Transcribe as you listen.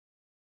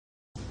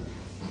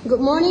Good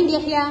morning,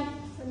 Yahya.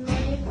 Good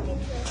morning,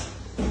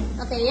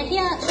 teacher. Okay,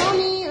 Yahya, show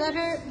me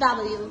letter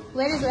W.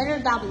 Where is letter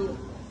W?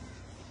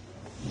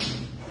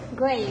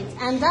 Great.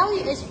 And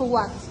W is for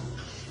what?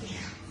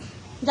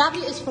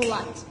 W is for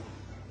what?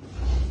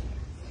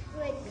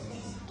 Wait.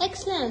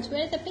 Excellent.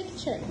 Where is the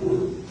picture?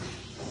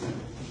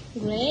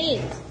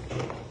 Great.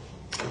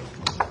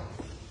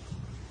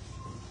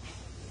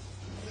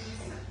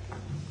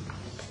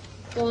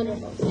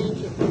 Wonderful. Thank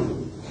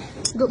you.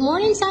 Good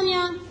morning,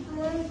 Samia. Good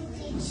morning,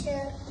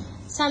 teacher.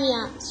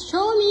 Samia,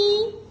 show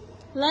me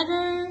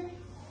letter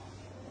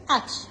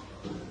H.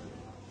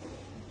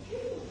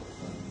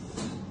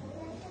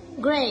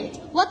 Great.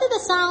 What is the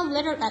sound of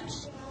letter H?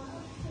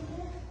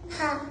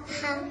 Ha,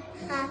 ha,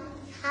 ha,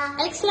 ha.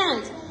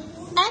 Excellent.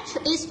 H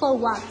is for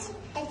what?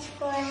 H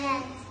for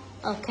hat.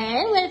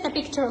 Okay, where is the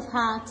picture of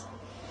hat?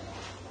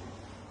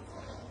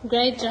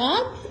 Great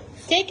job.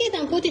 Take it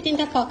and put it in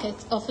the pocket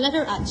of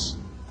letter H.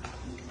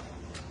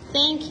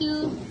 Thank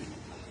you.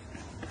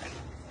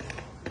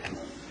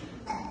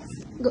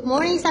 Good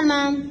morning,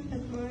 Salman.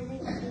 Good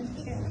morning,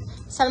 teacher.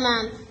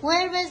 Salman,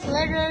 where is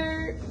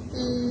letter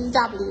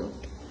W?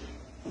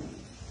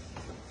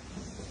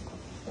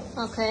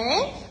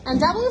 Okay, and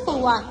W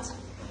for what?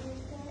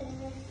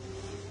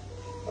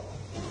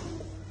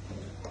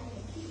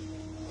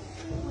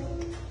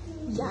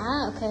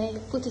 Yeah, okay.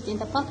 Put it in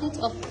the pocket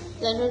of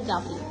letter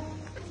W.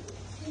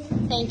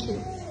 Thank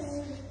you.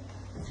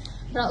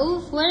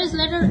 Raouf, where is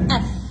letter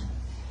F?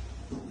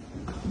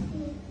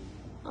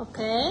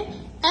 Okay.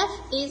 F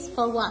is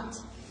for what?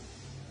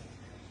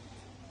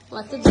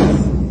 What is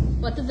this?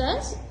 What is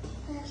this?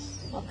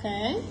 Yes.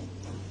 Okay.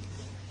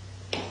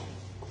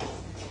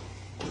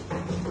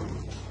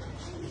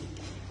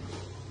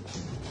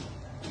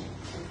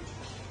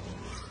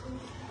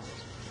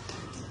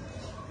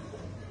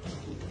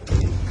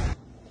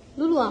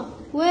 Lulua,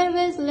 where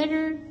is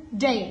letter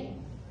J?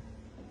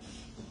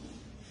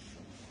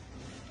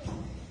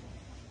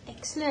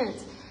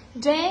 Excellent.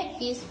 J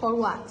is for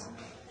what?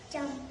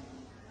 Jump.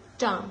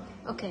 Jump.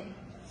 Okay.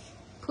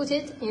 Put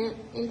it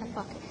in the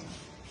pocket.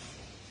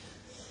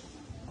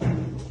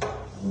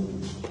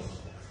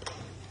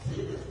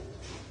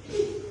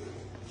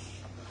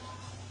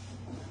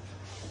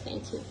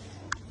 Thank you.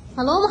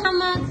 Hello,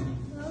 Muhammad.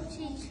 Hello,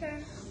 teacher.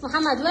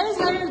 Muhammad, where is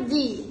letter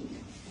D?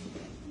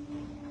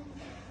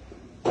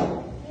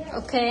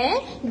 Okay.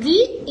 D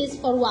is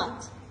for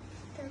what?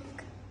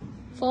 Duck.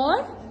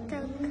 For?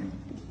 Duck.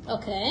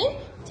 Okay.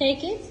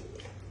 Take it.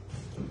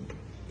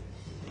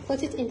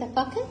 Put it in the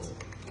pocket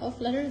of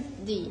letter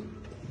D.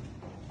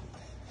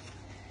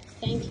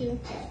 Thank you.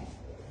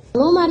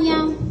 Hello,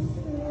 Mariam.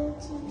 Hello,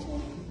 teacher.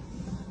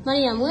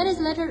 Mariam, where is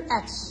letter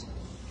H?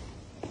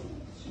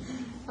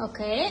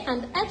 Okay,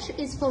 and H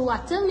is for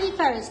what? Tell me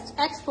first.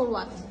 H for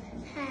what?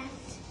 Hat.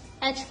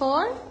 H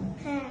for?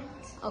 Hat.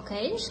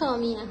 Okay, show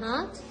me a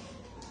hat.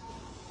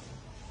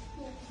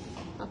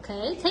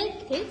 Okay,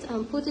 take it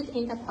and put it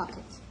in the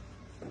pocket.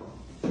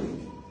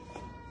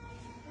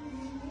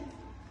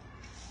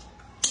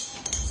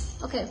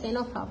 Okay,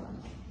 no problem.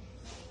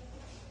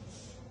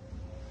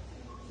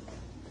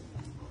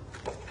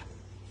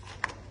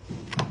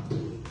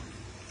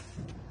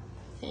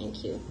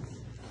 Thank you.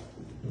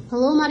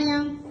 Hello,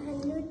 Mariam.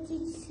 Hello,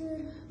 teacher.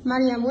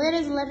 Mariam, where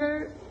is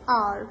letter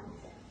R?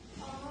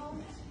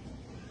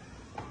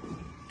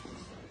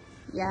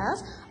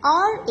 Yes.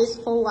 R is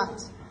for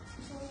what?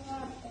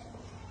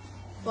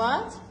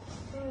 What?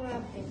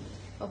 Rabbit.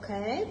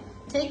 Okay.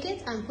 Take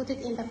it and put it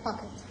in the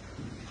pocket.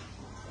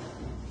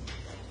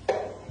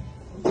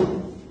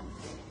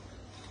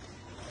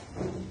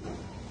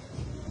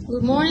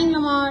 Good morning,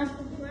 Lamar.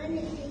 Good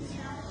morning,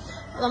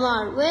 teacher.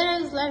 Lamar,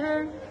 where is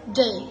letter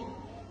J?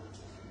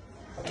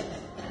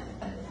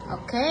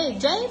 Okay,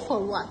 J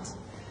for what?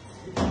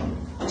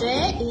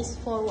 J is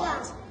for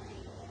what?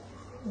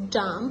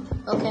 Jump.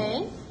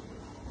 Okay.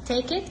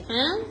 Take it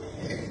and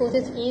put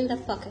it in the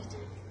pocket.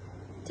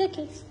 Take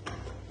it.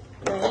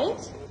 Great.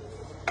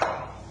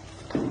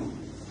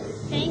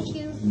 Thank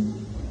you.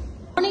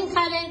 Morning,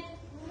 Khalid.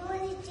 Good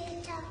morning,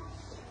 teacher.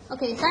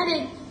 Okay,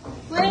 Khalid,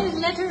 where is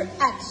letter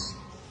H?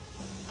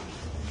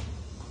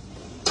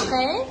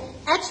 Okay,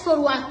 H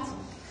for what?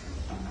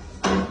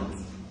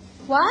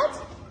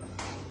 What?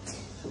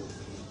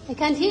 I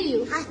can't hear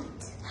you. Hat.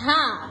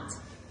 Hat.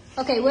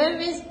 Okay, where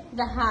is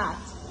the hat?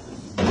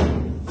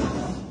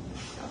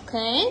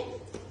 Okay.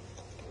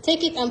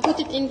 Take it and put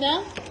it in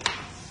the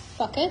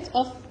pocket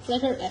of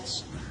letter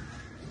H.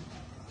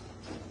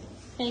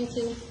 Thank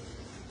you.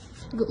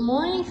 Good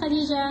morning,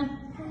 Khadija.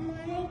 Good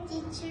morning,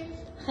 teacher.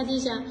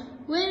 Khadija,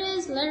 where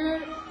is letter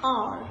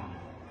R?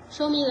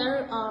 Show me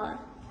letter R.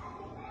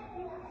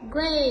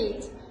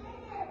 Great.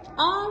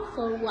 R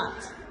for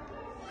what?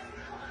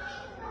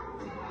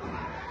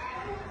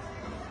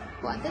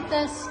 What is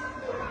this?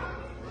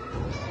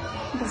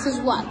 This is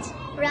what?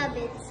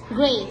 Rabbit.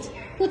 Great.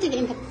 Put it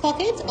in the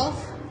pocket of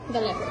the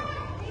letter.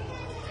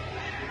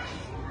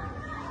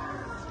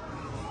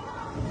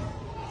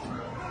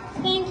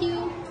 Thank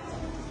you.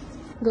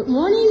 Good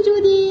morning,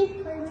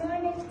 Judy. Good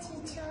morning,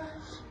 teacher.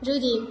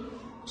 Judy,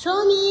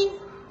 Show me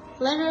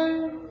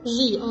letter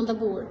G on the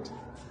board.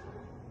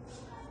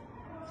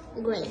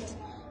 Great.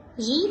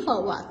 G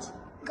for what?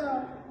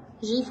 Go.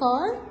 G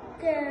for?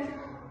 Girl.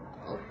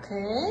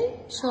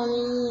 Okay. Show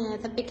me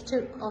the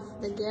picture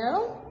of the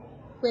girl.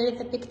 Where is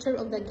the picture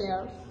of the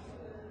girl?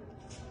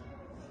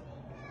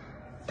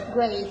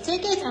 Great.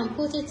 Take it and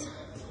put it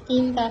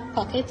in the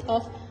pocket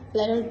of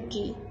letter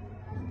G.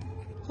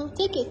 Oh,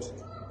 take it.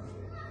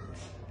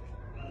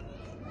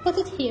 Put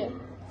it here.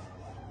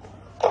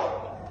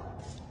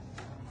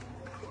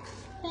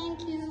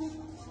 Thank you.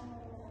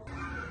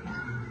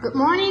 Good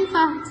morning,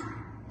 Fahd.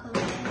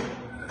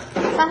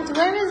 Fahd,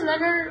 where is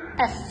letter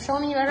F? Show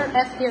me letter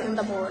F here on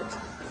the board.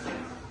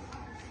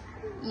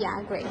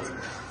 Yeah, great.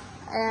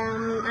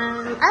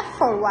 And F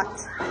for what?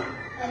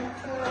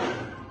 F for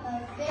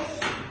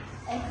fish.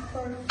 F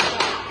for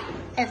frog.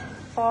 F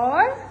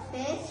for?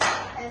 Fish.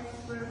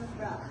 F for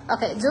frog.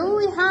 Okay, do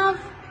we have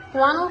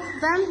one of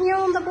them here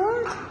on the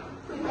board?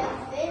 The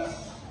fish.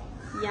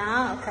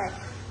 Yeah, okay.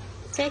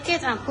 Take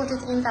it and put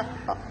it in the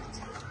pocket.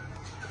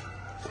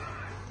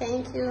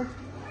 Thank you.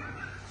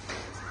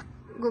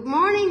 Good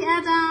morning,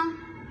 Adam.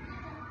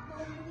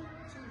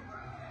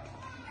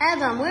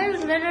 Adam, where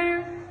is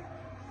letter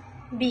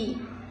B?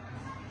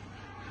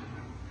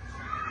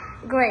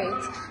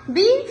 Great.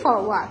 B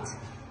for what?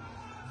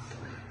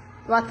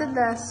 What is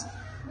this?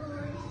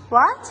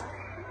 What?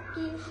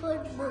 D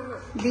for ball.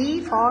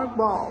 B for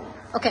ball.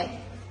 Okay.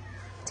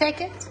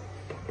 Take it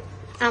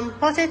and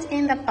put it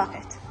in the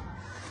pocket.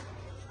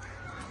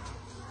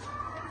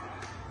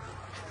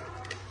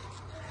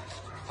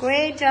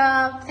 Great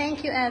job.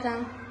 Thank you,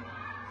 Adam.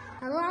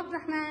 Hello,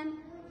 Abdurrahman.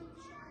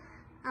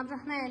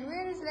 Abdurrahman,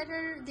 where is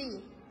letter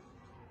D?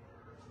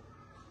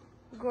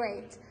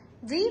 Great.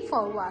 D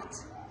for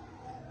what?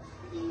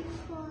 D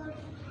for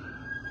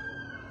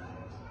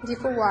D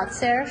for what,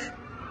 sir?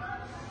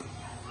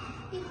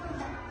 D for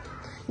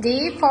duck.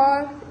 D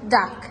for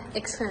duck.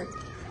 Excellent.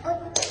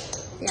 Oh.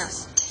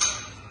 Yes.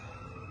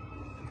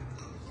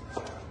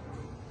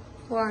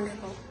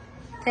 Wonderful.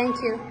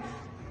 Thank you.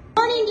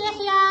 Morning,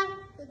 Yahya.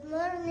 Good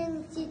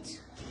morning, teacher.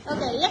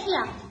 Okay,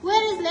 Yahya,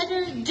 where is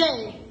letter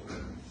J?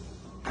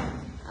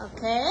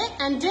 Okay,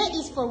 and J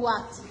is for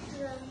what?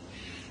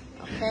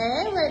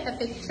 Okay, where is the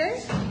picture?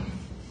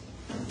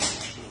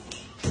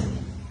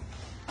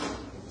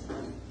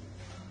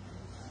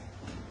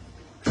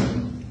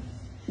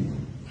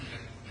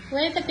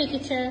 Where is the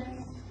picture?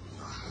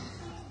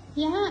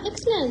 Yeah,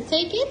 excellent.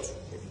 Take it.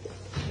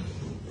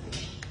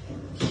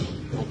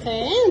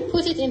 Okay, and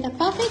put it in the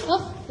pocket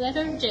of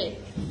letter J.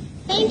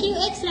 Thank you,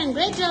 excellent,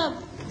 great job.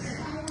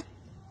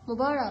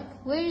 Mubarak,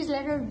 where is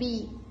letter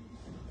B?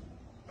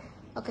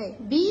 Okay,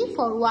 B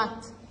for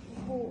what?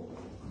 Ball.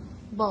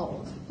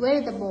 Ball. Where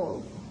is the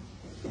ball?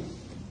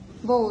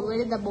 Ball, where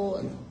is the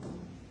ball?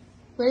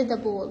 Where is the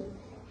ball?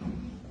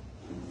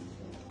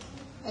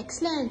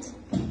 Excellent.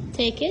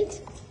 Take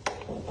it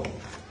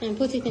and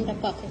put it in the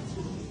pocket.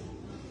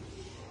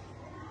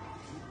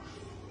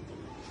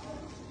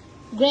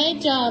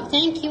 Great job.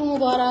 Thank you,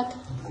 Mubarak.